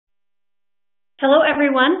Hello,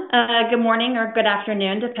 everyone. Good morning or good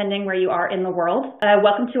afternoon, depending where you are in the world.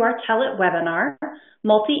 Welcome to our Telit webinar,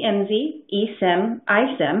 Multi-IMSI, eSIM,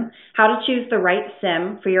 iSIM, How to Choose the Right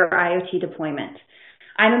SIM for Your IoT Deployment.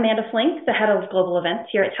 I'm Amanda Flink, the Head of Global Events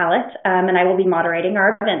here at Telit, and I will be moderating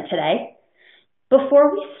our event today.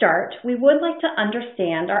 Before we start, we would like to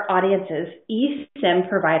understand our audience's eSIM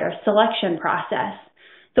provider selection process.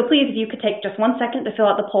 So please, if you could take just 1 second to fill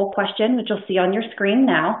out the poll question, which you'll see on your screen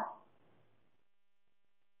now.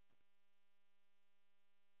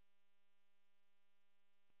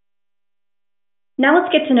 Now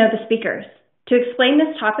let's get to know the speakers. To explain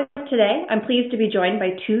this topic today, I'm pleased to be joined by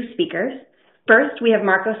two speakers. First, we have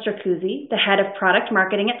Marco Stracuzzi, the Head of Product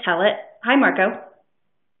Marketing at Telit. Hi, Marco.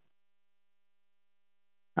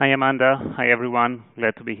 Hi, Amanda. Hi, everyone.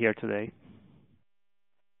 Glad to be here today.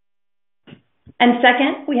 And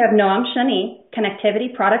second, we have Noam Shani,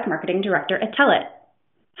 Connectivity Product Marketing Director at Telit.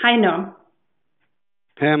 Hi, Noam.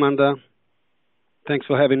 Hey, Amanda. Thanks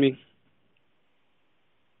for having me.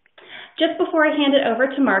 Just before I hand it over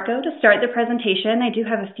to Marco to start the presentation, I do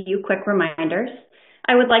have a few quick reminders.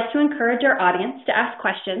 I would like to encourage our audience to ask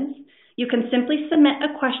questions. You can simply submit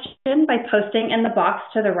a question by posting in the box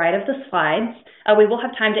to the right of the slides. We will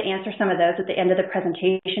have time to answer some of those at the end of the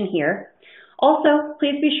presentation here. Also,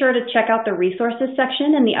 please be sure to check out the resources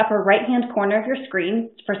section in the upper right-hand corner of your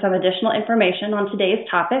screen for some additional information on today's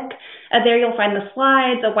topic. There you'll find the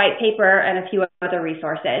slides, a white paper, and a few other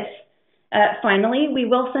resources. Finally, we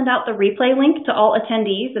will send out the replay link to all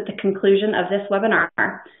attendees at the conclusion of this webinar.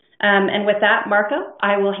 And with that, Marco,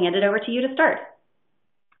 I will hand it over to you to start.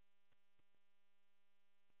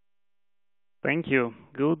 Thank you.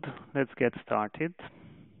 Good. Let's get started.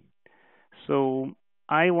 So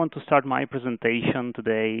I want to start my presentation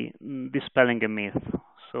today dispelling a myth.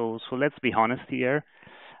 So let's be honest here.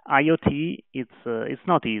 IoT, it's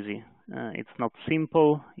not easy. It's not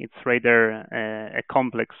simple. It's rather a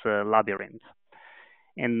complex labyrinth.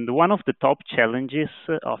 And one of the top challenges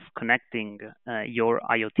of connecting your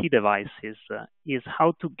IoT devices is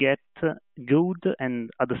how to get good and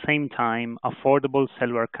at the same time affordable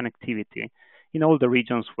cellular connectivity in all the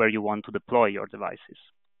regions where you want to deploy your devices.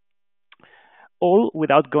 All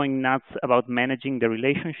without going nuts about managing the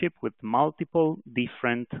relationship with multiple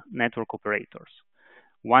different network operators.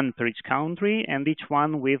 One per each country, and each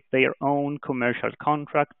one with their own commercial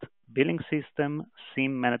contract, billing system,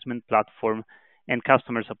 SIM management platform, and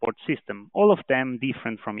customer support system, all of them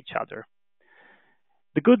different from each other.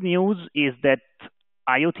 The good news is that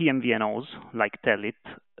IoT MVNOs, like Telit,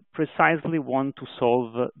 precisely want to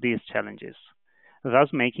solve these challenges, thus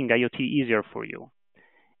making IoT easier for you.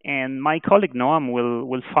 And my colleague Noam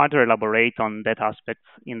will further elaborate on that aspect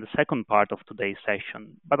in the second part of today's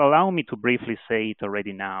session. But allow me to briefly say it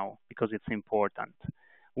already now, because it's important.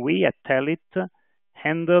 We at Telit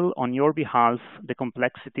handle on your behalf the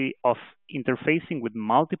complexity of interfacing with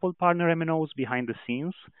multiple partner MNOs behind the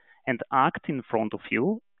scenes and act in front of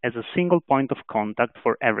you as a single point of contact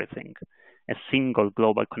for everything. A single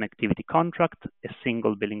global connectivity contract, a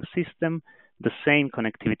single billing system, the same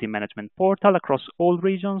connectivity management portal across all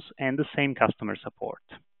regions, and the same customer support.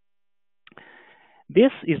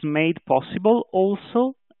 This is made possible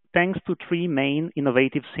also thanks to three main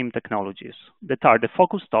innovative SIM technologies that are the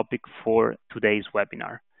focus topic for today's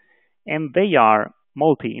webinar. And they are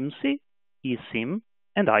Multi-IMSI, eSIM,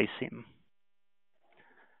 and iSIM.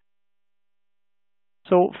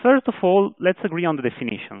 So first of all, let's agree on the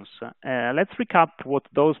definitions. Let's recap what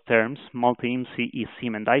those terms, Multi-IMSI,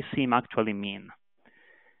 eSIM, and iSIM, actually mean.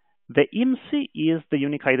 The IMSI is the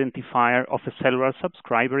unique identifier of a cellular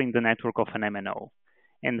subscriber in the network of an MNO.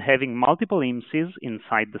 And having multiple IMSIs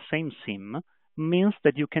inside the same SIM means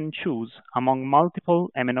that you can choose among multiple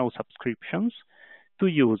MNO subscriptions to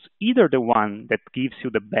use either the one that gives you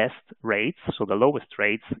the best rates, so the lowest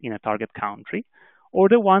rates in a target country, or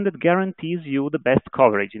the one that guarantees you the best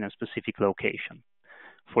coverage in a specific location.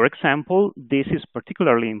 For example, this is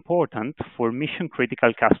particularly important for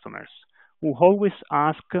mission-critical customers who always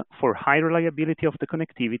ask for high reliability of the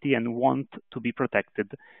connectivity and want to be protected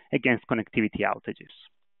against connectivity outages.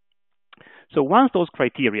 So once those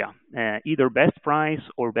criteria, either best price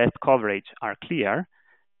or best coverage, are clear,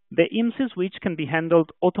 the IMSI switch can be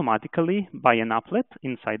handled automatically by an applet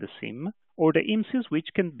inside the SIM, or the IMSI switch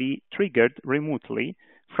can be triggered remotely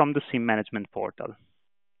from the SIM management portal.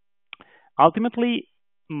 Ultimately,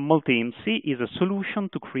 Multi-IMSI is a solution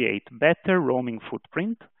to create better roaming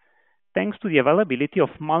footprint thanks to the availability of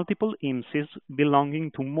multiple IMSIs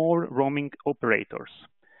belonging to more roaming operators,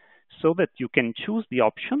 so that you can choose the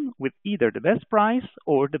option with either the best price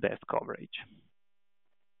or the best coverage.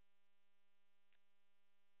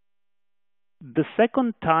 The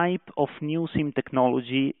second type of new SIM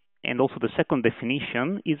technology, and also the second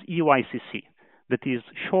definition, is eUICC, that is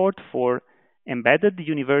short for Embedded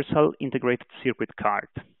Universal Integrated Circuit Card.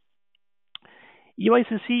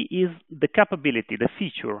 eUICC is the capability, the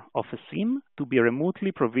feature of a SIM to be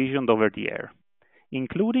remotely provisioned over the air,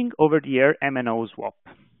 including over-the-air MNO swap.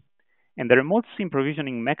 And the remote SIM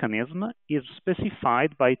provisioning mechanism is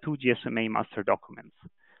specified by two GSMA master documents,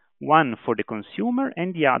 one for the consumer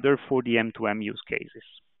and the other for the M2M use cases.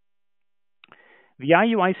 The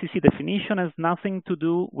eUICC definition has nothing to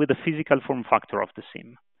do with the physical form factor of the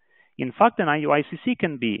SIM. In fact, an eUICC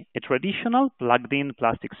can be a traditional plugged-in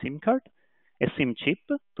plastic SIM card, a SIM chip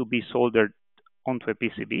to be soldered onto a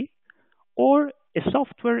PCB, or a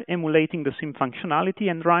software emulating the SIM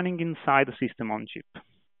functionality and running inside a system on chip.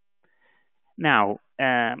 Now,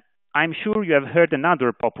 I'm sure you have heard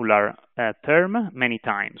another popular term many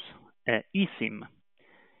times, eSIM.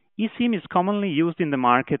 eSIM is commonly used in the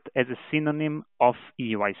market as a synonym of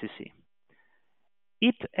eUICC.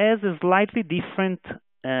 It has a slightly different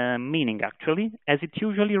meaning, actually, as it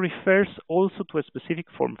usually refers also to a specific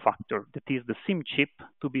form factor, that is the SIM chip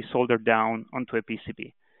to be soldered down onto a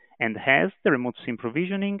PCB, and has the remote SIM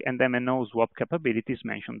provisioning and MNO swap capabilities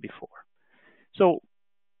mentioned before. So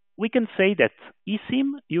we can say that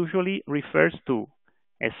eSIM usually refers to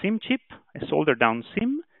a SIM chip, a soldered down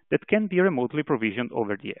SIM, that can be remotely provisioned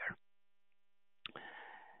over the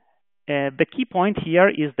air. The key point here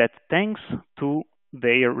is that thanks to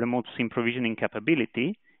their remote SIM provisioning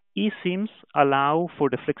capability, eSIMs allow for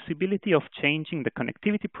the flexibility of changing the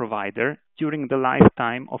connectivity provider during the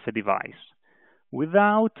lifetime of a device,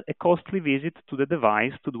 without a costly visit to the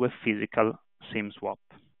device to do a physical SIM swap.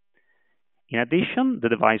 In addition, the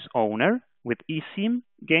device owner with eSIM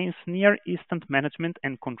gains near instant management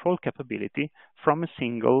and control capability from a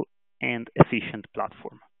single and efficient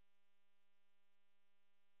platform.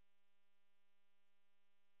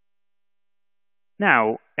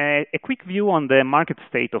 Now, a quick view on the market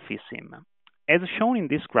state of eSIM. As shown in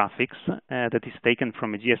this graphics that is taken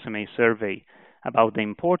from a GSMA survey about the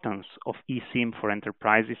importance of eSIM for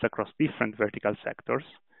enterprises across different vertical sectors,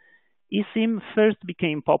 eSIM first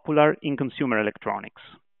became popular in consumer electronics.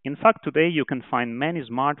 In fact, today you can find many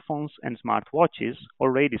smartphones and smartwatches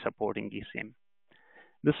already supporting eSIM.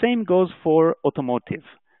 The same goes for automotive,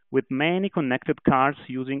 with many connected cars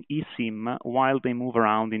using eSIM while they move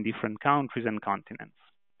around in different countries and continents.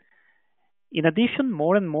 In addition,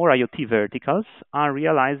 more and more IoT verticals are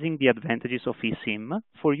realizing the advantages of eSIM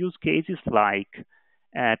for use cases like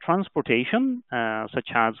transportation, such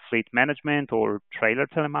as fleet management or trailer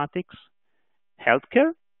telematics,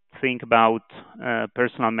 healthcare, think about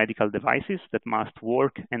personal medical devices that must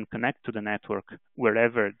work and connect to the network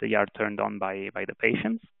wherever they are turned on by the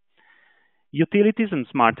patients, utilities and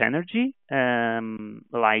smart energy,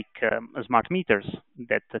 like smart meters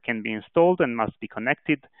that can be installed and must be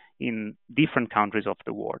connected in different countries of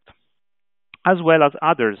the world, as well as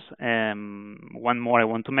others. One more I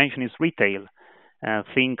want to mention is retail.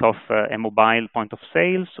 Think of a mobile point of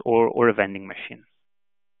sales or a vending machine.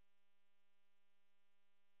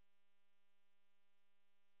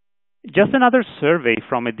 Just another survey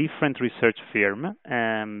from a different research firm,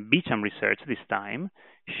 Beecham Research this time,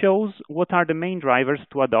 shows what are the main drivers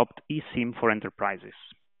to adopt eSIM for enterprises.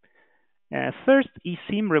 First,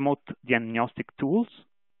 eSIM remote diagnostic tools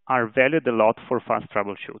are valued a lot for fast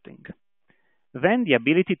troubleshooting. Then the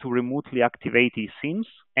ability to remotely activate eSIMs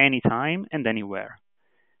anytime and anywhere.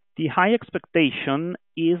 The high expectation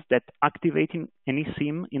is that activating an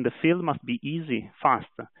eSIM in the field must be easy, fast,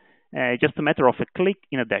 just a matter of a click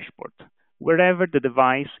in a dashboard, wherever the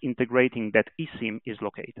device integrating that eSIM is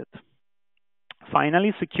located.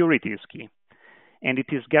 Finally, security is key, and it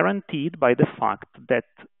is guaranteed by the fact that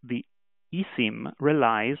the eSIM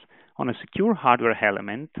relies on a secure hardware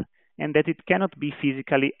element and that it cannot be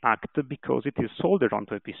physically hacked because it is soldered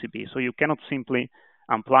onto a PCB, so you cannot simply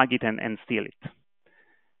unplug it and steal it.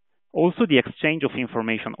 Also, the exchange of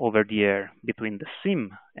information over the air between the SIM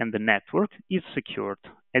and the network is secured,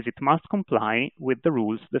 as it must comply with the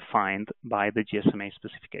rules defined by the GSMA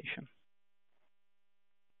specification.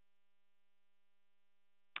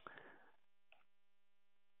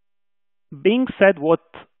 Being said what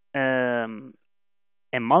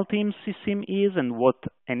a multi-IMSI SIM is and what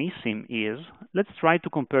an eSIM is, let's try to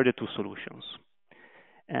compare the two solutions.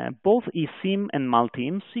 Both eSIM and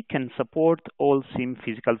multi-IMSI can support all SIM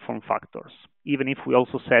physical form factors, even if we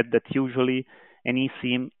also said that usually an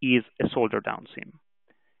eSIM is a soldered down SIM.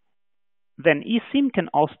 Then eSIM can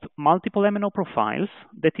host multiple MNO profiles.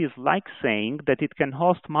 That is like saying that it can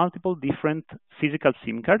host multiple different physical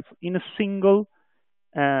SIM cards in a single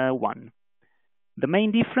one. The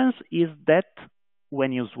main difference is that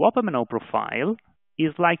when you swap MNO profile,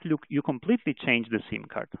 it's like you completely change the SIM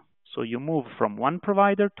card. So you move from one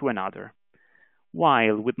provider to another.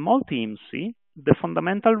 While with Multi-IMSI, the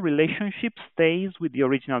fundamental relationship stays with the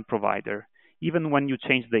original provider, even when you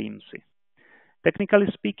change the IMSI. Technically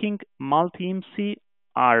speaking, Multi-IMSI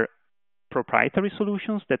are proprietary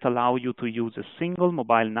solutions that allow you to use a single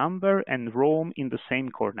mobile number and roam in the same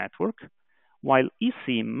core network, while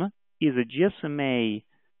eSIM is a GSMA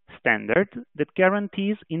standard that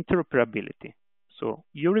guarantees interoperability. So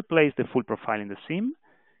you replace the full profile in the SIM,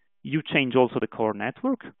 you change also the core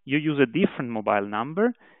network, you use a different mobile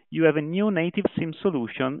number, you have a new native SIM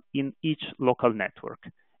solution in each local network.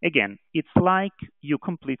 Again, it's like you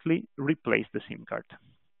completely replace the SIM card.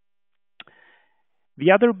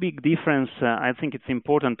 The other big difference I think it's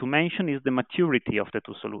important to mention is the maturity of the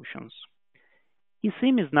two solutions.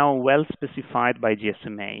 eSIM is now well specified by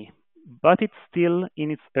GSMA, but it's still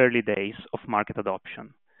in its early days of market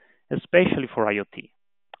adoption, especially for IoT.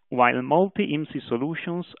 While multi-IMSI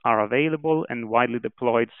solutions are available and widely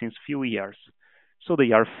deployed since few years, so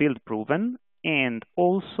they are field proven, and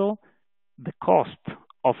also the cost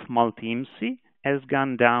of multi-IMSI has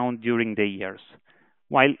gone down during the years.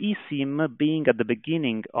 While eSIM, being at the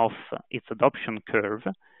beginning of its adoption curve,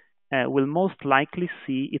 will most likely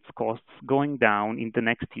see its costs going down in the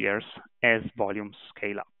next years as volumes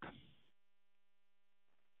scale up.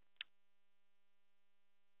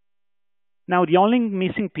 Now, the only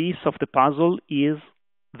missing piece of the puzzle is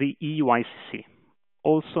the eUICC,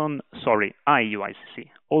 iUICC,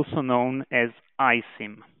 also known as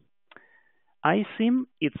iSIM. iSIM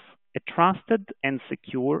is a trusted and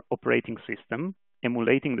secure operating system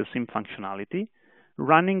emulating the SIM functionality,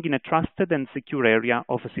 running in a trusted and secure area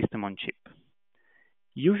of a system on chip,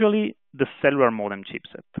 usually the cellular modem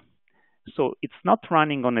chipset. So it's not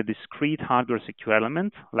running on a discrete hardware secure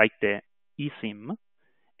element like the eSIM,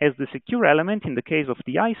 as the secure element in the case of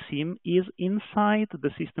the iSIM is inside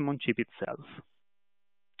the system on chip itself.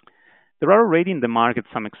 There are already in the market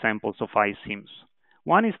some examples of iSIMs.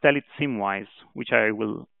 One is Telit SIMwise, which I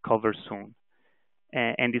will cover soon,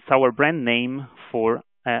 and it's our brand name for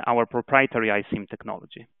our proprietary iSIM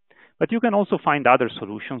technology. But you can also find other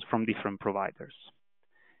solutions from different providers.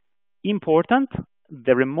 Important,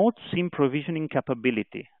 the remote SIM provisioning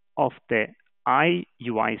capability of the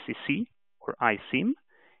iUICC or iSIM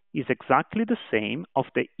is exactly the same of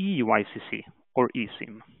the eUICC or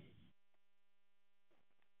eSIM.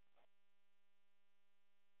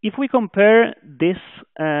 If we compare this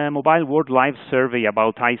Mobile World Live survey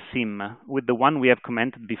about iSIM with the one we have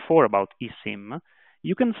commented before about eSIM,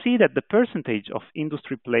 you can see that the percentage of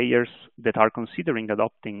industry players that are considering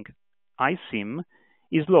adopting iSIM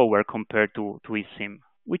is lower compared to eSIM,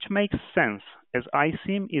 which makes sense as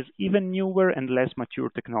iSIM is even newer and less mature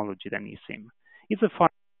technology than eSIM. It's a far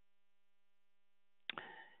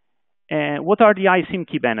what are the iSIM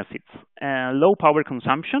key benefits? Low power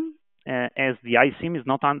consumption, as the iSIM is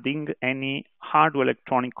not adding any hardware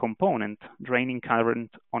electronic component draining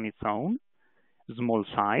current on its own. Small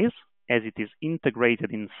size, as it is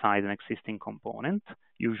integrated inside an existing component,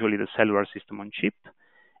 usually the cellular system on chip.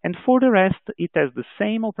 And for the rest, it has the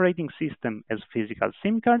same operating system as physical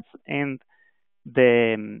SIM cards, and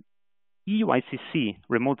the eUICC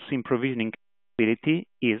remote SIM provisioning capability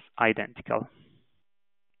is identical.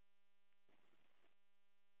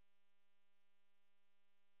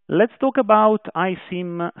 Let's talk about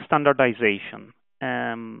iSIM standardization.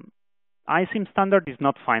 iSIM standard is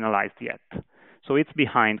not finalized yet, so it's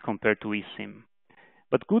behind compared to eSIM.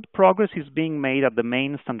 But good progress is being made at the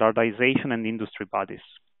main standardization and industry bodies.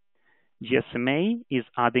 GSMA is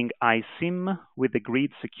adding iSIM with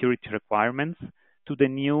agreed security requirements to the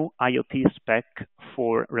new IoT spec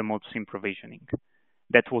for remote SIM provisioning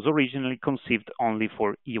that was originally conceived only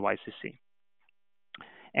for eUICC.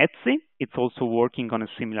 eTSI, it's also working on a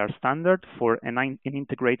similar standard for an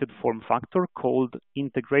integrated form factor called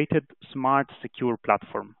Integrated Smart Secure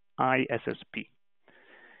Platform, ISSP.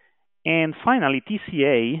 And finally,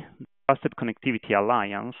 TCA, Trusted Connectivity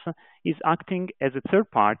Alliance, is acting as a third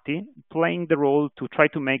party, playing the role to try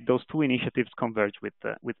to make those two initiatives converge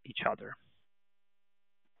with each other.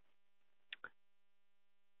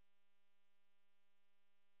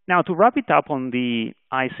 Now, to wrap it up on the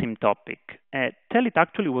iSIM topic, Telit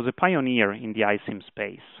actually was a pioneer in the iSIM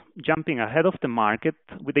space, jumping ahead of the market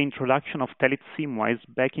with the introduction of Telit SIMwise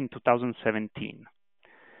back in 2017.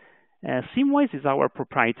 SIMwise is our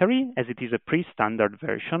proprietary, as it is a pre-standard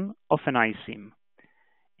version of an iSIM.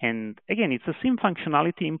 And again, it's a SIM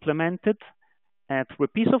functionality implemented through a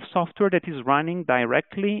piece of software that is running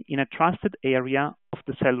directly in a trusted area of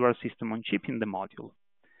the cellular system on chip in the module.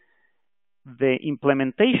 The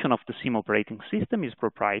implementation of the SIM operating system is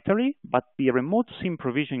proprietary, but the remote SIM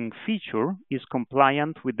provisioning feature is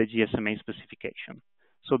compliant with the GSMA specification.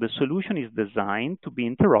 So the solution is designed to be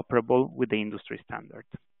interoperable with the industry standard.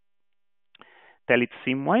 Telit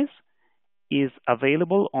SIMWise is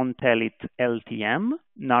available on Telit LTM,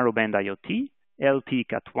 Narrowband IoT, LTE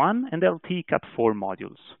Cat1, and LTE Cat4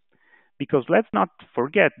 modules. Because let's not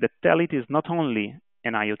forget that Telit is not only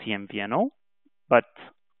an IoT MVNO, but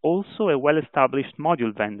also a well-established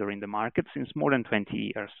module vendor in the market since more than 20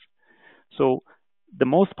 years. So the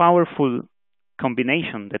most powerful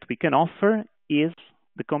combination that we can offer is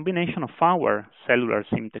the combination of our cellular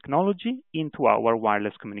SIM technology into our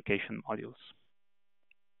wireless communication modules.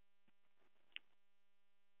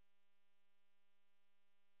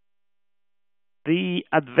 The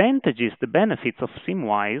advantages, the benefits of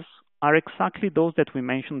SIMWise are exactly those that we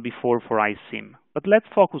mentioned before for iSIM, but let's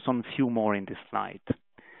focus on a few more in this slide.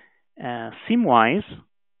 SIMWise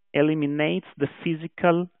eliminates the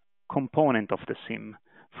physical component of the SIM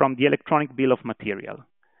from the electronic bill of material,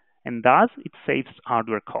 and thus it saves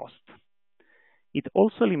hardware cost. It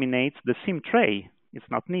also eliminates the SIM tray. It's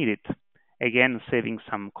not needed, again saving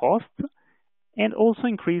some cost and also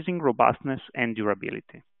increasing robustness and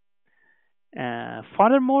durability.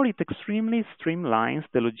 Furthermore, it extremely streamlines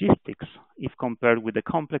the logistics if compared with the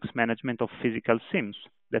complex management of physical SIMs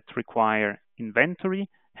that require inventory,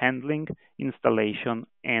 handling, installation,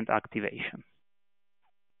 and activation.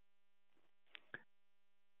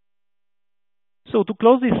 So to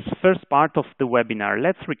close this first part of the webinar,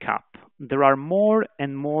 let's recap. There are more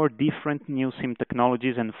and more different new SIM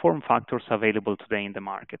technologies and form factors available today in the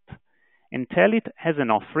market. And Telit has an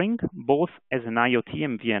offering both as an IoT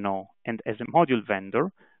MVNO and as a module vendor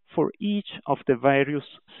for each of the various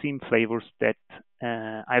SIM flavors that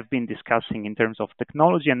I've been discussing in terms of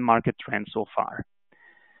technology and market trends so far.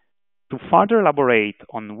 To further elaborate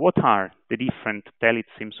on what are the different Telit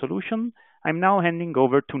SIM solutions, I'm now handing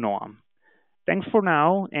over to Noam. Thanks for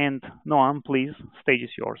now, and Noam, please, stage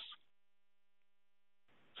is yours.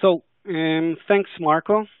 So, thanks,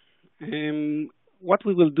 Marco. What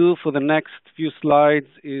we will do for the next few slides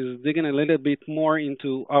is digging a little bit more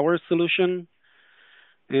into our solution.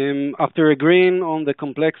 After agreeing on the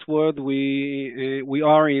complex world we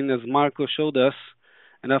are in, as Marco showed us,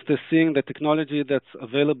 and after seeing the technology that's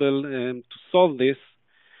available to solve this,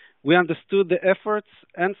 we understood the efforts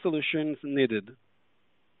and solutions needed.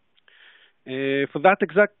 For that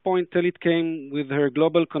exact point, Telit came with her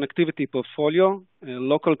global connectivity portfolio,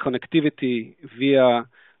 local connectivity via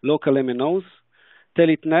local MNOs,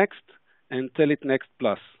 Telit Next, and Telit Next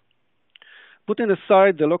Plus. Putting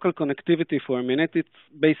aside the local connectivity for a minute, it's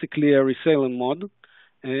basically a resale mod.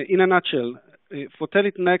 In a nutshell, for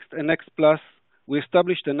Telit Next and Next Plus, we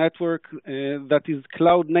established a network that is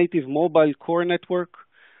cloud-native mobile core network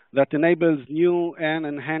that enables new and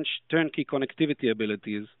enhanced turnkey connectivity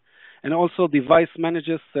abilities, and also device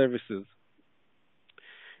manager services.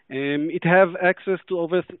 It have access to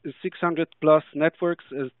over 600 plus networks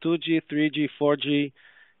as 2G, 3G, 4G,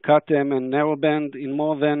 Cat-M, and narrowband in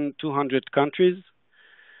more than 200 countries.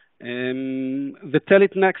 The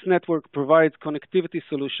Telit Next network provides connectivity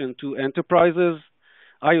solution to enterprises,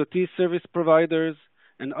 IoT service providers,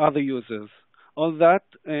 and other users. All that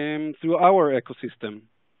through our ecosystem.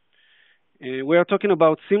 We are talking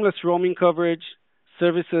about seamless roaming coverage,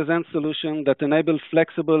 services, and solutions that enable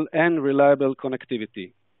flexible and reliable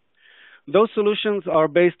connectivity. Those solutions are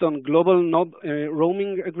based on global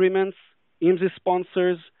roaming agreements, IMSI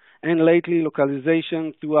sponsors, and lately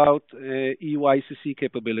localization throughout eUICC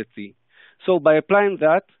capability. So by applying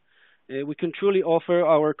that, we can truly offer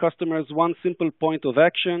our customers one simple point of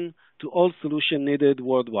action to all solutions needed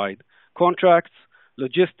worldwide: contracts,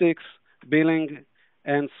 logistics, billing,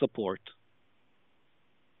 and support.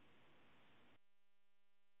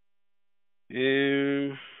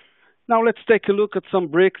 Now let's take a look at some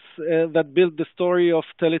bricks that build the story of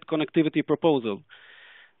Telit connectivity proposal.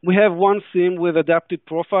 We have one SIM with adapted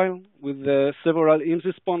profile with several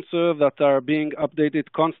IMSI sponsors that are being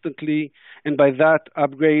updated constantly, and by that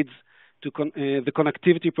upgrades to the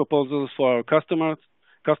connectivity proposals for our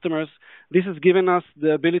customers. This has given us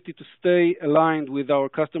the ability to stay aligned with our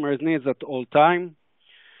customers' needs at all time.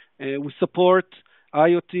 We support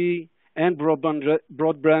IoT and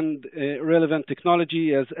broadband relevant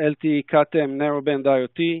technology as LTE, Cat-M, narrowband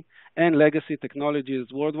IoT, and legacy technologies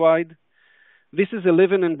worldwide. This is a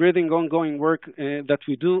living and breathing ongoing work that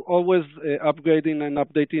we do, always upgrading and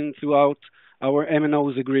updating throughout our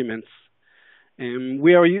MNOs agreements.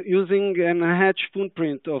 We are using an enhanced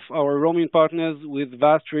footprint of our roaming partners with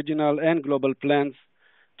vast regional and global plans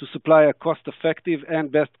to supply a cost-effective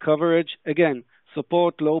and best coverage. Again,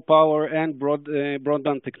 support low power and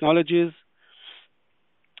broadband technologies.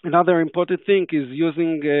 Another important thing is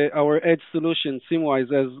using our edge solution,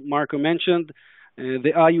 SIMwise, as Marco mentioned,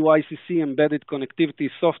 the iUICC embedded connectivity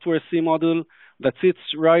software SIM module that sits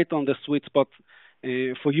right on the sweet spot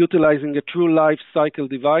for utilizing a true life cycle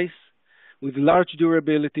device with large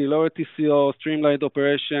durability, lower TCO, streamlined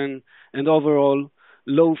operation, and overall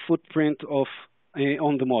low footprint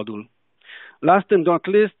on the module. Last and not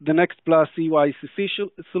least, the Next Plus eUICC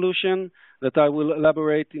solution that I will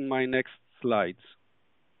elaborate in my next slides.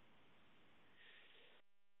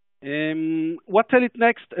 What Telit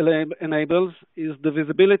Next enables is the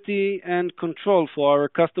visibility and control for our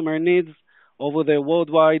customer needs over their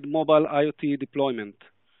worldwide mobile IoT deployment.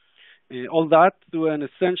 All that through an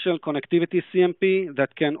essential connectivity CMP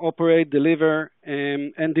that can operate, deliver,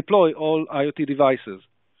 and deploy all IoT devices.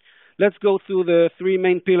 Let's go through the three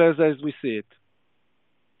main pillars as we see it.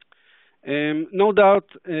 No doubt,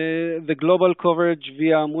 the global coverage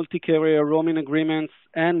via multi-carrier roaming agreements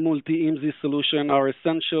and multi-IMSI solution are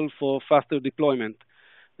essential for faster deployment.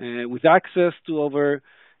 With access to over,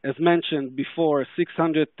 as mentioned before,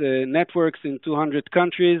 600 networks in 200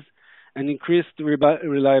 countries and increased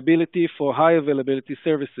reliability for high availability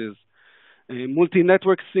services.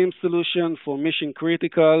 Multi-network SIM solution for mission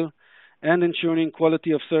critical and ensuring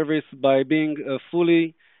quality of service by being a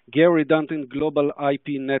fully GEO-redundant global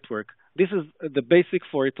IP network. This is the basic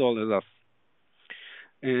for it all as us.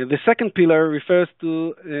 The second pillar refers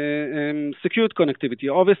to secured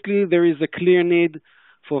connectivity. Obviously, there is a clear need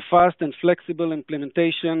for fast and flexible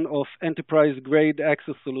implementation of enterprise-grade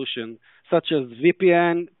access solutions, such as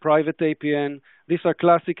VPN, private APN. These are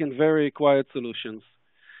classic and very required solutions.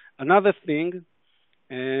 Another thing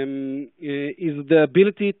is the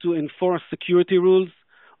ability to enforce security rules,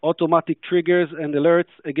 automatic triggers, and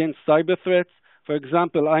alerts against cyber threats. For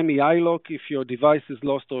example, IMEI lock if your device is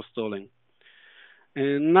lost or stolen.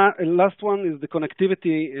 And last one is the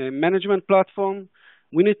connectivity management platform.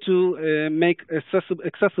 We need to make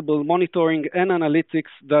accessible monitoring and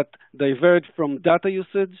analytics that divert from data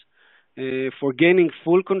usage for gaining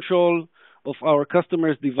full control of our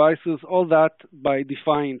customers' devices, all that by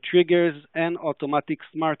defining triggers and automatic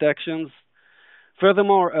smart actions.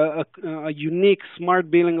 Furthermore, a unique smart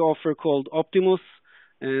billing offer called Optimus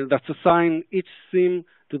that's assign each SIM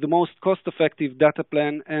to the most cost-effective data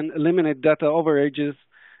plan and eliminate data overages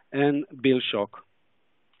and bill shock.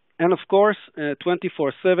 And of course,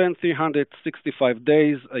 24/7, 365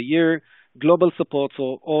 days a year, global support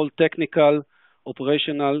for all technical,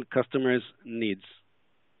 operational customers' needs.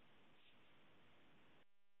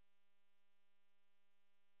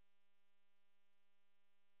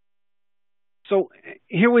 So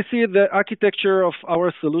here we see the architecture of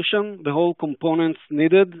our solution, the whole components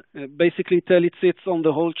needed. Basically, Telit sits on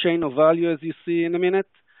the whole chain of value, as you see in a minute.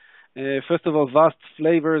 First of all, vast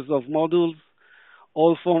flavors of modules,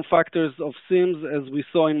 all form factors of SIMs, as we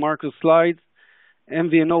saw in Marco's slides,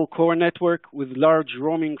 MVNO core network with large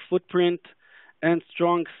roaming footprint, and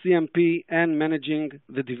strong CMP and managing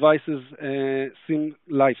the device's SIM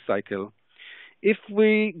lifecycle. If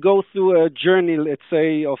we go through a journey, let's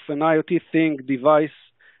say, of an IoT thing device,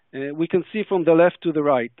 we can see from the left to the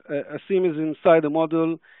right. A SIM is inside a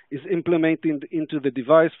module, is implemented into the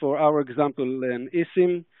device, for our example, an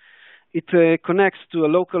eSIM. It connects to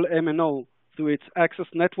a local MNO through its access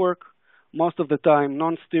network, most of the time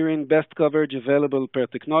non-steering, best coverage available per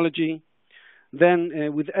technology. Then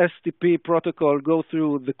with STP protocol, go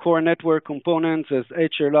through the core network components as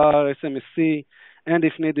HLR, SMSC, and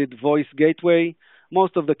if needed, voice gateway.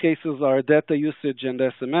 Most of the cases are data usage and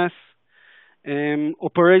SMS.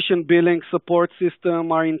 Operation billing support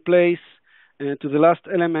system are in place to the last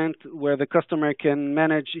element where the customer can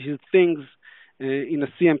manage his things in a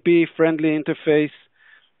CMP-friendly interface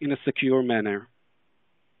in a secure manner.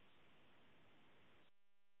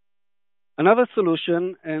 Another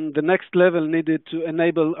solution and the next level needed to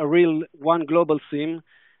enable a real one global SIM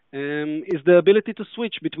is the ability to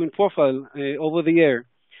switch between profile over the air.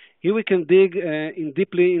 Here we can dig in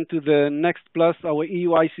deeply into the Next Plus, our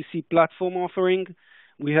eUICC platform offering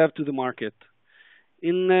we have to the market.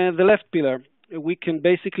 In the left pillar, we can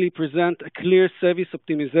basically present a clear service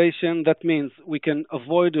optimization. That means we can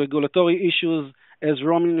avoid regulatory issues as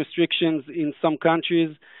roaming restrictions in some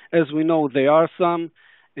countries. As we know, there are some,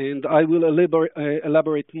 and I will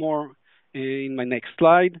elaborate more in my next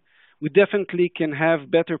slide. We definitely can have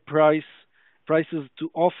better prices to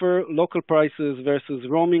offer local prices versus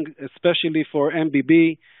roaming, especially for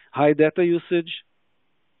MBB, high data usage.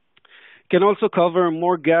 Can also cover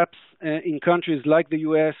more gaps in countries like the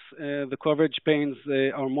US, the coverage pains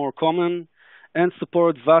are more common and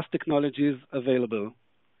support vast technologies available.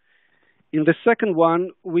 In the second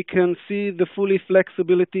one, we can see the fully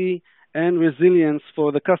flexibility and resilience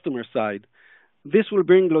for the customer side. This will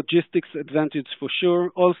bring logistics advantage for sure.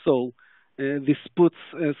 Also, this puts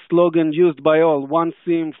a slogan used by all, one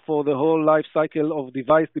SIM for the whole life cycle of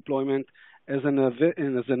device deployment as an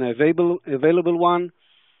available one.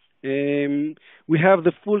 We have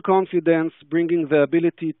the full confidence bringing the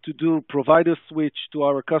ability to do provider switch to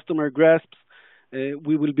our customer grasps.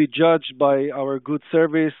 We will be judged by our good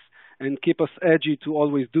service and keep us edgy to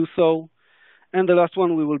always do so. And the last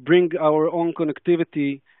one, we will bring our own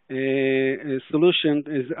connectivity solution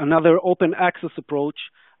is another open access approach.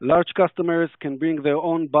 Large customers can bring their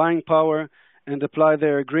own buying power and apply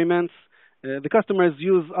their agreements. The customers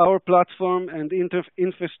use our platform and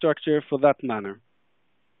infrastructure for that manner.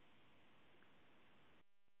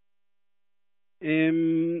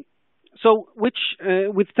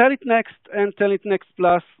 With Telit Next and Telit Next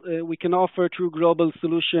Plus, we can offer true global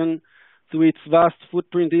solution through its vast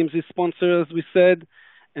footprint IMSI sponsor, as we said,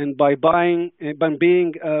 and by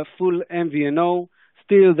being a full MVNO.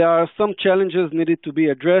 Still, there are some challenges needed to be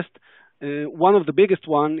addressed. One of the biggest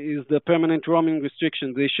one is the permanent roaming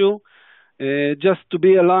restrictions issue. Just to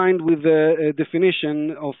be aligned with the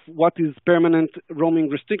definition of what is permanent roaming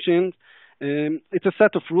restrictions, it's a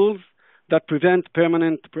set of rules that prevent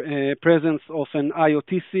permanent presence of an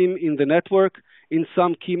IoT SIM in the network in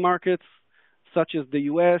some key markets, such as the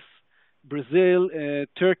US, Brazil,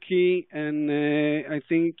 Turkey, and I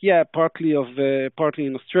think, partly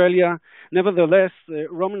in Australia. Nevertheless,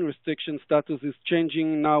 roaming restriction status is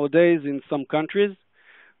changing nowadays in some countries.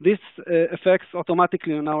 This affects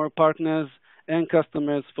automatically on our partners and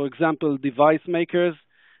customers. For example, device makers,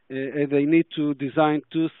 they need to design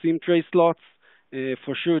 2 SIM tray slots.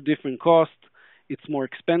 For sure, different cost. It's more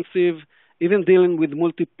expensive. Even dealing with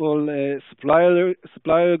multiple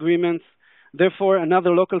supplier agreements. Therefore, another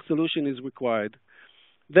local solution is required.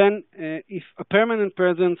 Then, if a permanent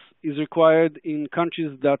presence is required in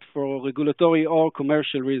countries that for regulatory or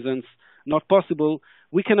commercial reasons not possible,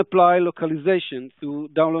 we can apply localization through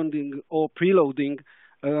downloading or preloading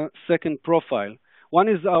a second profile. One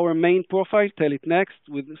is our main profile, Telit Next,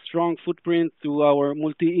 with a strong footprint through our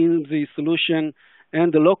Multi-IMSI solution,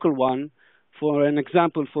 and the local one, for an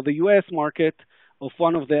example, for the US market of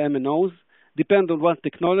one of the MNOs, depend on what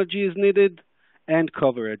technology is needed and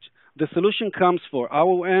coverage. The solution comes for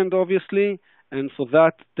our end, obviously, and for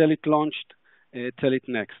that, Telit launched Telit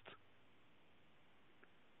Next.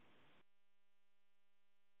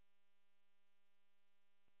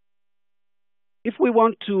 If we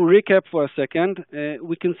want to recap for a second,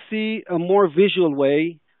 we can see a more visual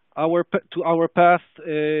way our path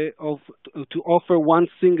to offer one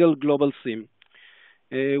single global SIM.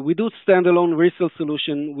 We do standalone resale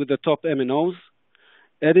solution with the top MNOs.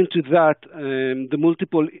 Adding to that, the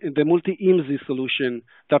multi-IMSI solution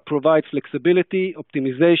that provides flexibility,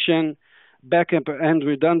 optimization, backup, and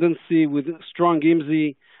redundancy with strong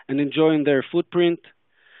IMSI and enjoying their footprint.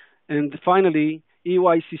 And finally,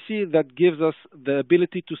 eUICC that gives us the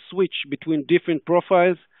ability to switch between different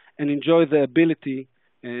profiles and enjoy the ability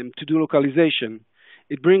to do localization.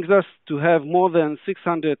 It brings us to have more than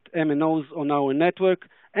 600 MNOs on our network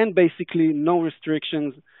and basically no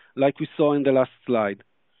restrictions like we saw in the last slide.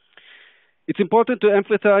 It's important to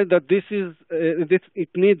emphasize that it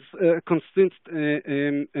needs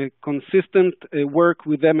consistent work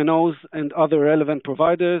with MNOs and other relevant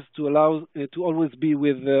providers to allow to always be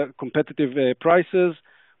with competitive prices,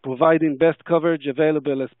 providing best coverage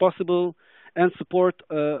available as possible, and support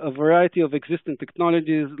a variety of existing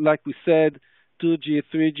technologies, like we said, 2G,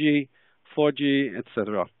 3G, 4G,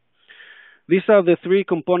 etc. These are the 3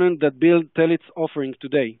 components that build Telit's offering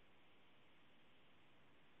today.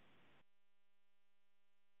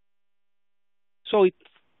 So it's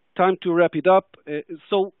time to wrap it up.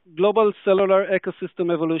 So global cellular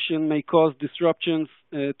ecosystem evolution may cause disruptions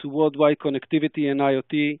to worldwide connectivity and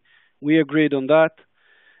IoT. We agreed on that.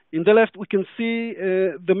 In the left, we can see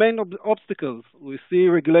the main obstacles. We see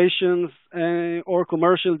regulations or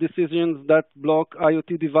commercial decisions that block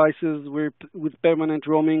IoT devices with permanent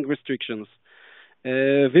roaming restrictions.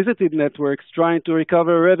 Visited networks trying to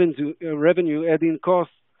recover revenue adding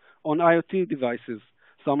costs on IoT devices.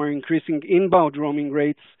 Some are increasing inbound roaming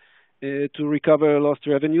rates to recover lost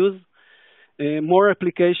revenues. More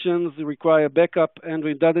applications require backup and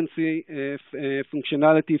redundancy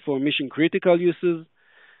functionality for mission-critical uses.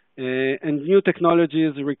 And new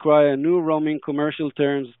technologies require new roaming commercial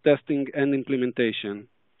terms, testing, and implementation.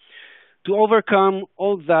 To overcome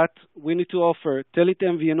all that, we need to offer Telit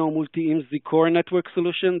MVNO Multi-IMSI core network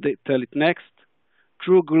solution, the Telit Next,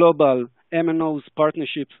 true global MNOs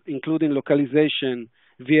partnerships, including localization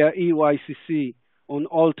via eUICC on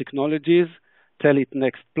all technologies, Telit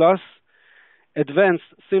Next Plus, advanced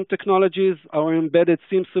SIM technologies, our embedded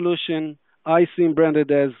SIM solution, iSIM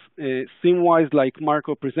branded as SIMwise like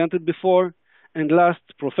Marco presented before, and last,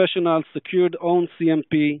 professional secured own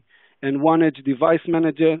CMP and one-edge device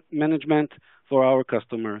management for our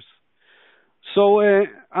customers. So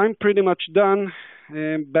I'm pretty much done.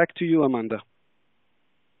 Back to you, Amanda.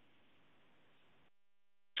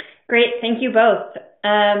 Great, thank you both.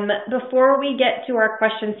 Before we get to our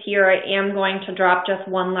questions here, I am going to drop just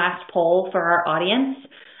one last poll for our audience.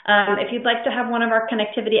 If you'd like to have one of our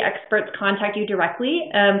connectivity experts contact you directly,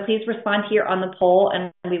 please respond here on the poll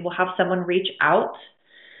and we will have someone reach out.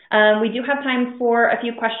 We do have time for a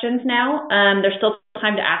few questions now. There's still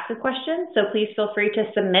time to ask a question, so please feel free to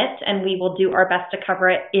submit and we will do our best to cover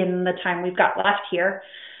it in the time we've got left here.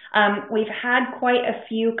 We've had quite a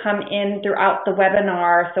few come in throughout the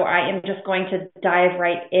webinar, so I am just going to dive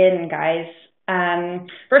right in, guys.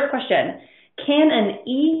 First question, can an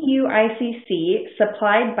eUICC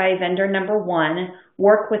supplied by vendor number 1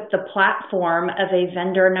 work with the platform of a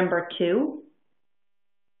vendor number 2?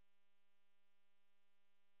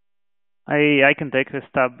 I can take a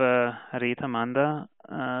stab at it, Amanda.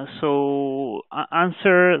 So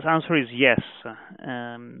answer is yes.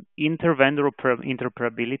 Inter-vendor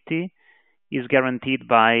interoperability is guaranteed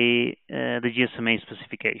by the GSMA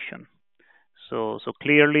specification. So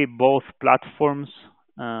clearly both platforms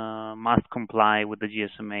must comply with the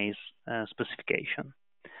GSMA's specification.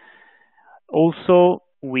 Also,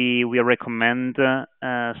 we recommend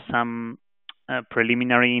some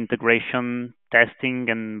preliminary integration testing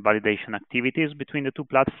and validation activities between the two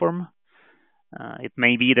platforms. It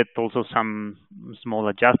may be that also some small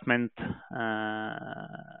adjustment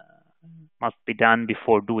must be done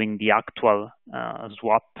before doing the actual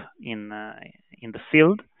swap in the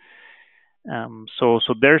field. So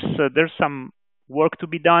there's some work to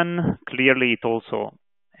be done. Clearly, it also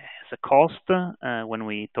has a cost when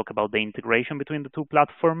we talk about the integration between the two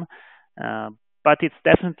platforms. But it's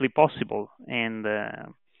definitely possible, and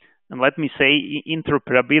let me say,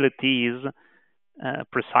 interoperability is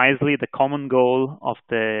precisely the common goal of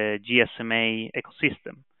the GSMA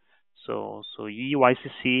ecosystem. So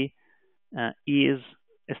eUICC is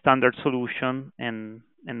a standard solution, and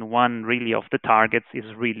one really of the targets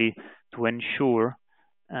is really to ensure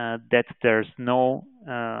that there's no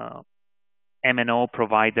MNO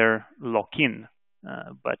provider lock-in,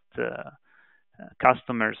 but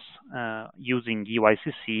customers using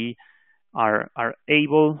eUICC are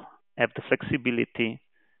able, have the flexibility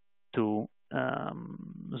to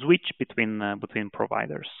switch between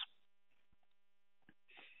providers.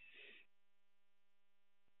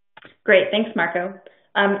 Great, thanks, Marco.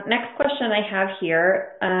 Next question I have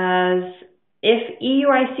here is, if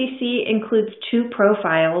eUICC includes 2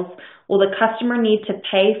 profiles, will the customer need to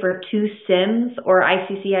pay for 2 SIMs or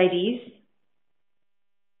ICC IDs?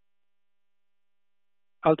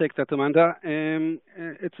 I'll take that, Amanda.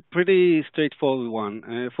 It's a pretty straightforward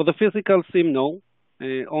one. For the physical SIM, no.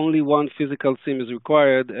 Only one physical SIM is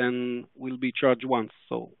required and will be charged once,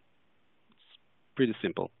 so it's pretty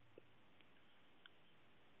simple.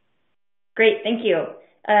 Great, thank you.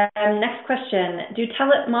 Next question, do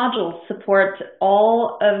Telit modules support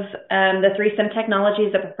all of the 3 SIM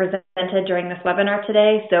technologies that were presented during this webinar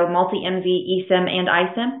today, so Multi-IMSI, eSIM, and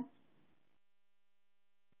iSIM?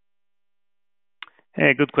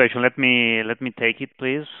 Good question. Let me take it,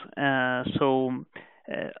 please.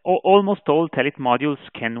 Almost all Telit modules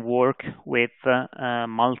can work with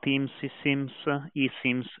multi-IMSI SIMs,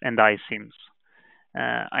 eSIMs, and iSIMs.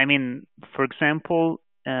 I mean, for example,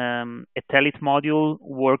 a Telit module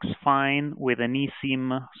works fine with an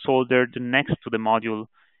eSIM soldered next to the module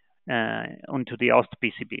onto the host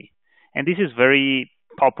PCB, and this is very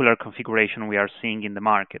popular configuration we are seeing in the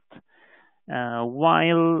market.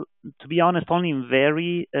 While, to be honest, only in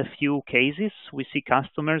very few cases we see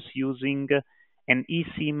customers using an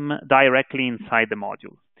eSIM directly inside the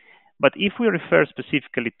module. But if we refer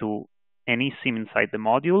specifically to an eSIM inside the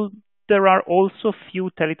module, there are also few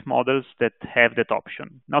Telit models that have that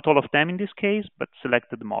option. Not all of them in this case, but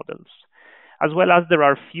selected models. As well as there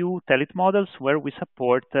are few Telit models where we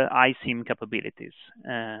support iSIM capabilities.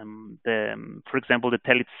 For example, the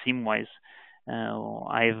Telit SIMwise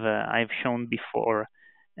I've shown before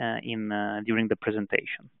during the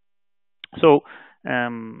presentation. So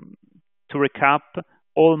to recap,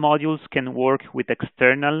 all modules can work with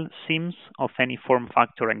external SIMs of any form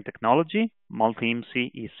factor and technology,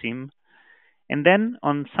 multi-IMSI, eSIM, And then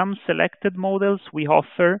on some selected models, we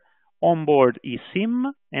offer onboard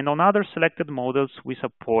eSIM, and on other selected models, we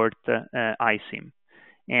support iSIM.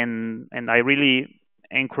 And I really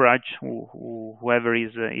encourage whoever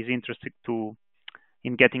is interested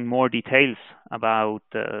in getting more details about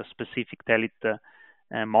specific Telit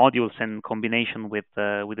modules and combination with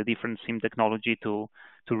the different SIM technology to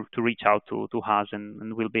reach out to us,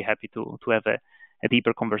 and we'll be happy to have a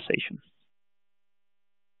deeper conversation.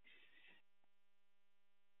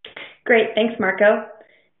 Great, thanks, Marco.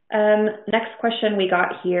 Next question we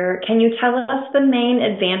got here. Can you tell us the main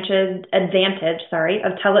advantage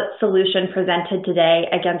of Telit's solution presented today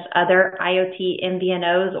against other IoT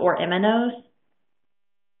MVNOs or MNOs?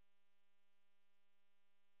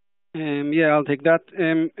 Yeah, I'll take that.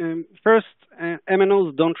 First,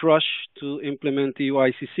 MNOs don't rush to implement the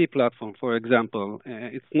eUICC platform, for example.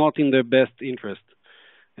 It's not in their best interest.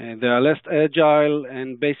 They are less agile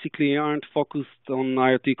and basically aren't focused on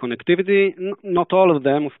IoT connectivity. Not all of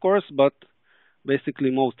them, of course, but basically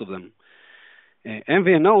most of them.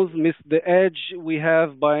 MVNOs miss the edge we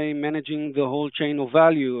have by managing the whole chain of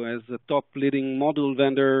value as a top leading module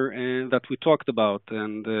vendor that we talked about.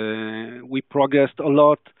 And we progressed a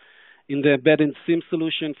lot in the embedded SIM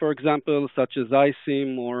solution, for example, such as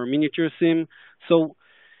iSIM or miniature SIM. So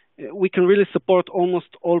we can really support almost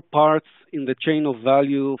all parts in the chain of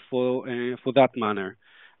value for that manner.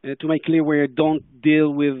 To make clear, we don't deal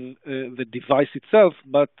with the device itself,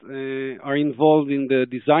 but are involved in the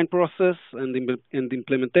design process and the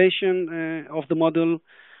implementation of the model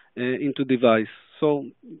into device. So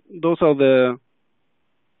those are the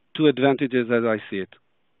two advantages as I see it.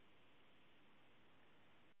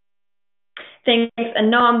 Thanks.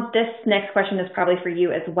 And Noam, this next question is probably for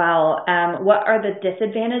you as well. What are the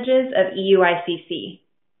disadvantages of eUICC?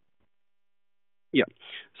 Yeah.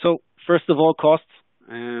 So first of all, costs.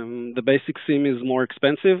 The basic SIM is more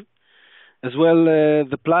expensive. As well,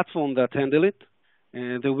 the platform that handle it.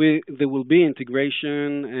 There will be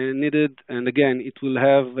integration needed, and again, it will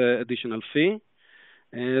have additional fee.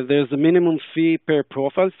 There's a minimum fee per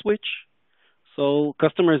profile switch, so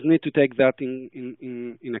customers need to take that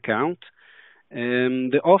in account.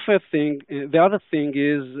 The other thing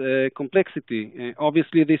is complexity.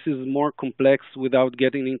 Obviously, this is more complex without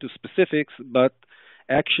getting into specifics, but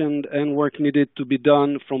action and work needed to be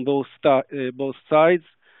done from both sides.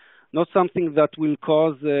 Not something that will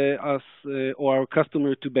cause us or our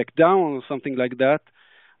customer to back down or something like that,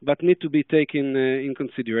 but need to be taken in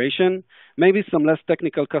consideration. Maybe some less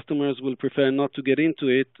technical customers will prefer not to get into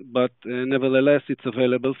it, but nevertheless, it's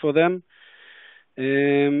available for them.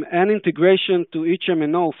 And integration to each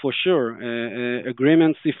MNO for sure.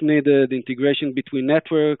 Agreements if needed, integration between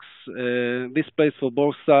networks. This plays for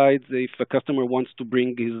both sides if a customer wants to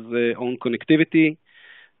bring his own connectivity.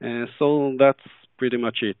 So that's pretty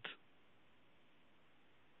much it.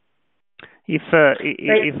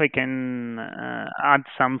 If I can add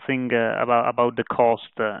something about the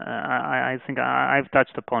cost, I think I've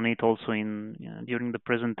touched upon it also during the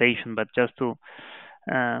presentation, but just to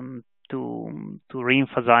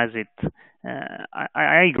reemphasize it,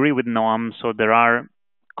 I agree with Noam. So there are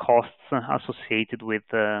costs associated with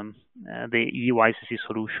the eUICC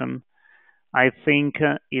solution. I think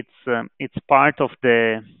it's part of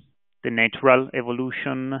the natural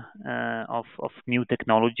evolution of new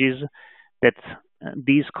technologies. That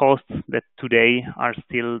these costs that today are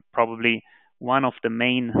still probably one of the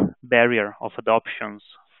main barrier of adoptions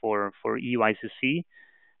for eUICC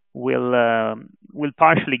will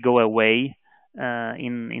partially go away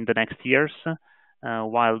in the next years,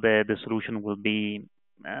 while the solution will be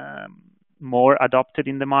more adopted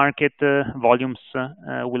in the market. Volumes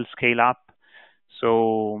will scale up.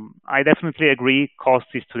 So I definitely agree. Cost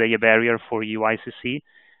is today a barrier for eUICC,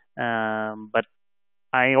 but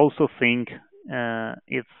I also think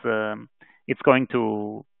it's going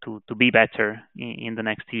to be better in the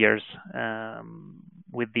next years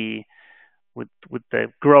with the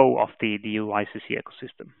growth of the eUICC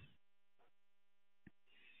ecosystem.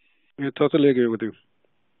 I totally agree with you.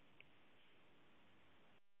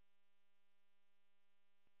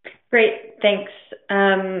 Great, thanks.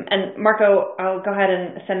 And Marco, I'll go ahead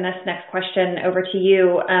and send this next question over to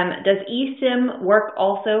you. Does eSIM work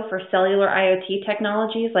also for cellular IoT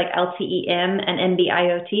technologies like LTE-M and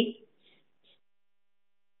NB-IoT?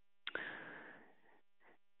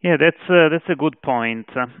 Yeah, that's a good point.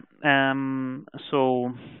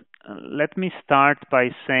 So let me start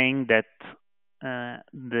by saying that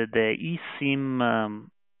the eSIM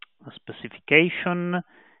specification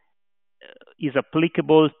is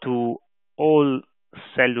applicable to all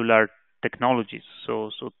cellular technologies,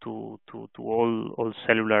 so to all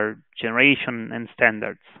cellular generation and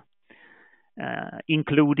standards,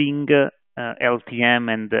 including LTM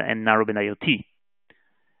and narrowband IoT.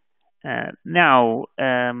 Now,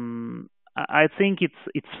 I think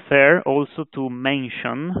it's fair also to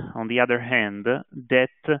mention, on the other hand,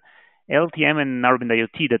 that LTM and narrowband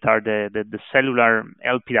IoT, that are the cellular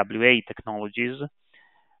LPWA technologies,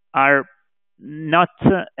 are not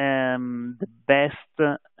the best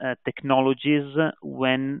technologies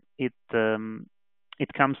when it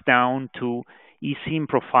comes down to eSIM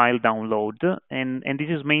profile download, and this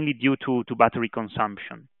is mainly due to battery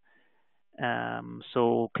consumption.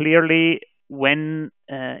 So clearly, when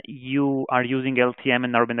you are using LTM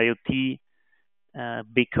and narrowband IoT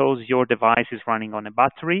because your device is running on a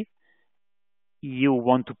battery, you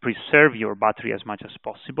want to preserve your battery as much as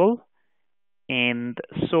possible, and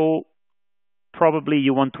so probably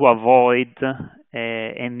you want to avoid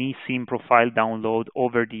an eSIM profile download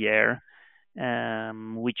over the air,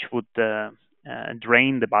 which would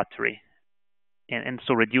drain the battery and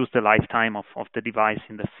so reduce the lifetime of the device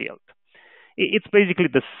in the field. It's basically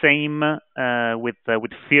the same with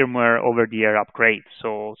firmware over-the-air upgrades.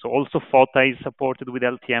 So also FOTA is supported with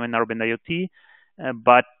LTM and narrowband IoT,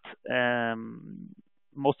 but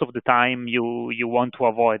most of the time you want to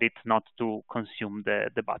avoid it, not to consume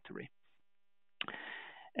the battery.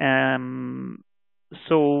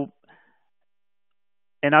 So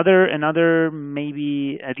another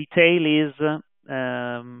maybe a detail is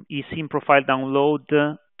eSIM profile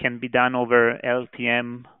download can be done over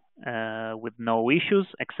LTM with no issues,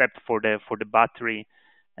 except for the battery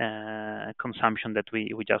consumption that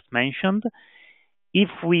we just mentioned. If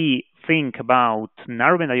we think about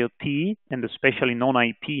narrowband IoT, and especially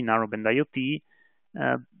non-IP narrowband IoT,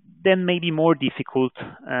 then maybe more difficult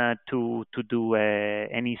to do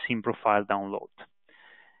an eSIM profile download.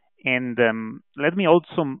 And let me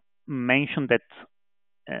also mention that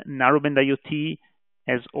narrowband IoT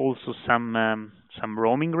has also some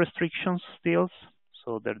roaming restrictions still.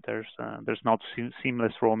 So there's not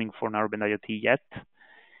seamless roaming for narrowband IoT yet,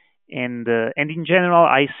 and in general,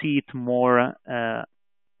 I see it more a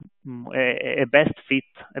better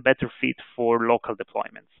fit for local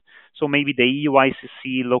deployments. So maybe the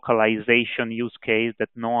eUICC localization use case that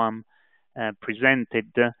Noam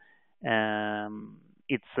presented,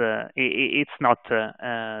 it's not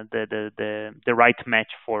the right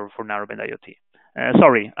match for narrowband IoT.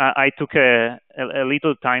 Sorry, I took a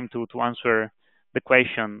little time to answer the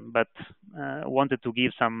question, but wanted to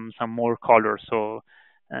give some more color. So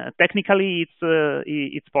technically,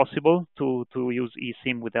 it's possible to use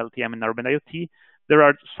eSIM with LTM and narrowband IoT. There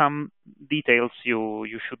are some details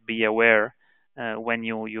you should be aware when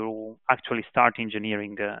you actually start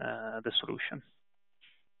engineering the solution.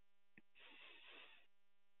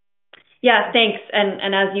 Yeah, thanks.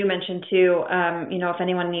 And as you mentioned too, if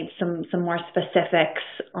anyone needs some more specifics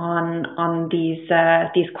on these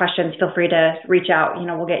questions, feel free to reach out.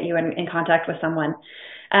 We'll get you in contact with someone.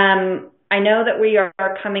 I know that we are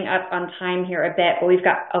coming up on time here a bit, but we've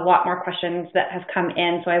got a lot more questions that have come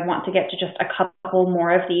in, so I want to get to just a couple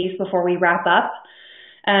more of these before we wrap up.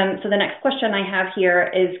 So the next question I have here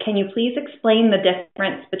is, can you please explain the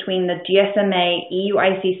difference between the GSMA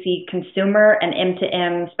eUICC consumer and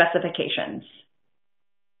M2M specifications?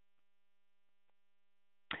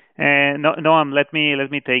 No, let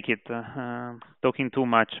me take it. Talking too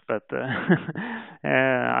much, but you're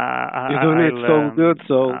doing it so good,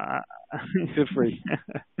 so feel free.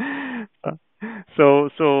 So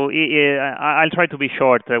I'll try to be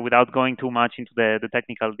short without going too much into the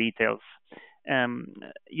technical details.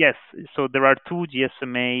 Yes, so there are two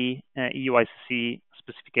GSMA eUICC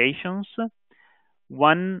specifications.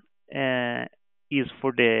 One is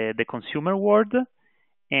for the consumer world,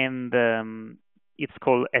 and it's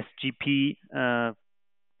called SGP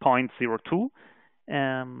 0.02,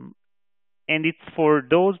 and it's for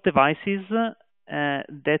those devices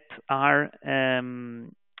that are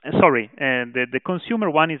the consumer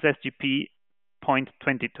one is SGP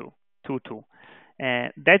 0.22.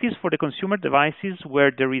 That is for the consumer devices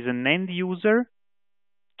where there is an end user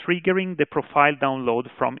triggering the profile download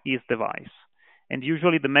from his device. And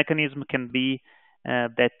usually the mechanism can be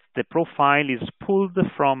that the profile is pulled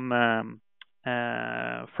from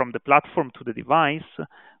the platform to the device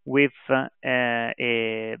with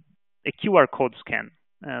a QR code scan.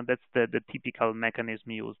 That's the typical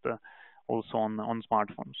mechanism used also on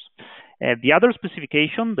smartphones. The other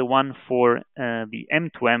specification, the one for the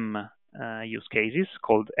M2M use cases,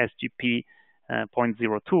 called SGP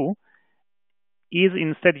 0.02, is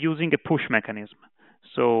instead using a push mechanism.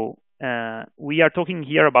 So we we are talking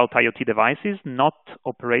here about IoT devices not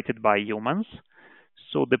operated by humans.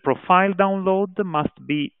 So the profile download must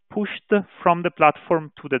be pushed from the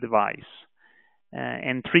platform to the device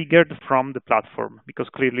and triggered from the platform, because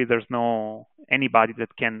clearly there's no anybody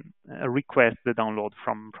that can request the download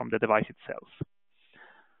from the device itself.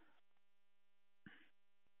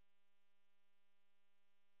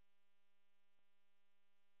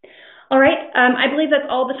 All right, I believe that's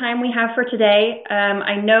all the time we have for today.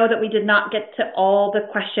 I know that we did not get to all the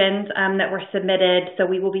questions that were submitted, so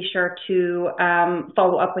we will be sure to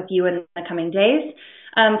follow up with you in the coming days.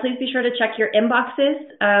 Please be sure to check your inboxes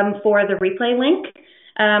for the replay link.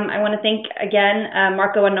 I want to thank again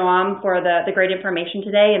Marco and Noam for the great information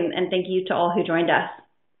today, and thank you to all who joined us.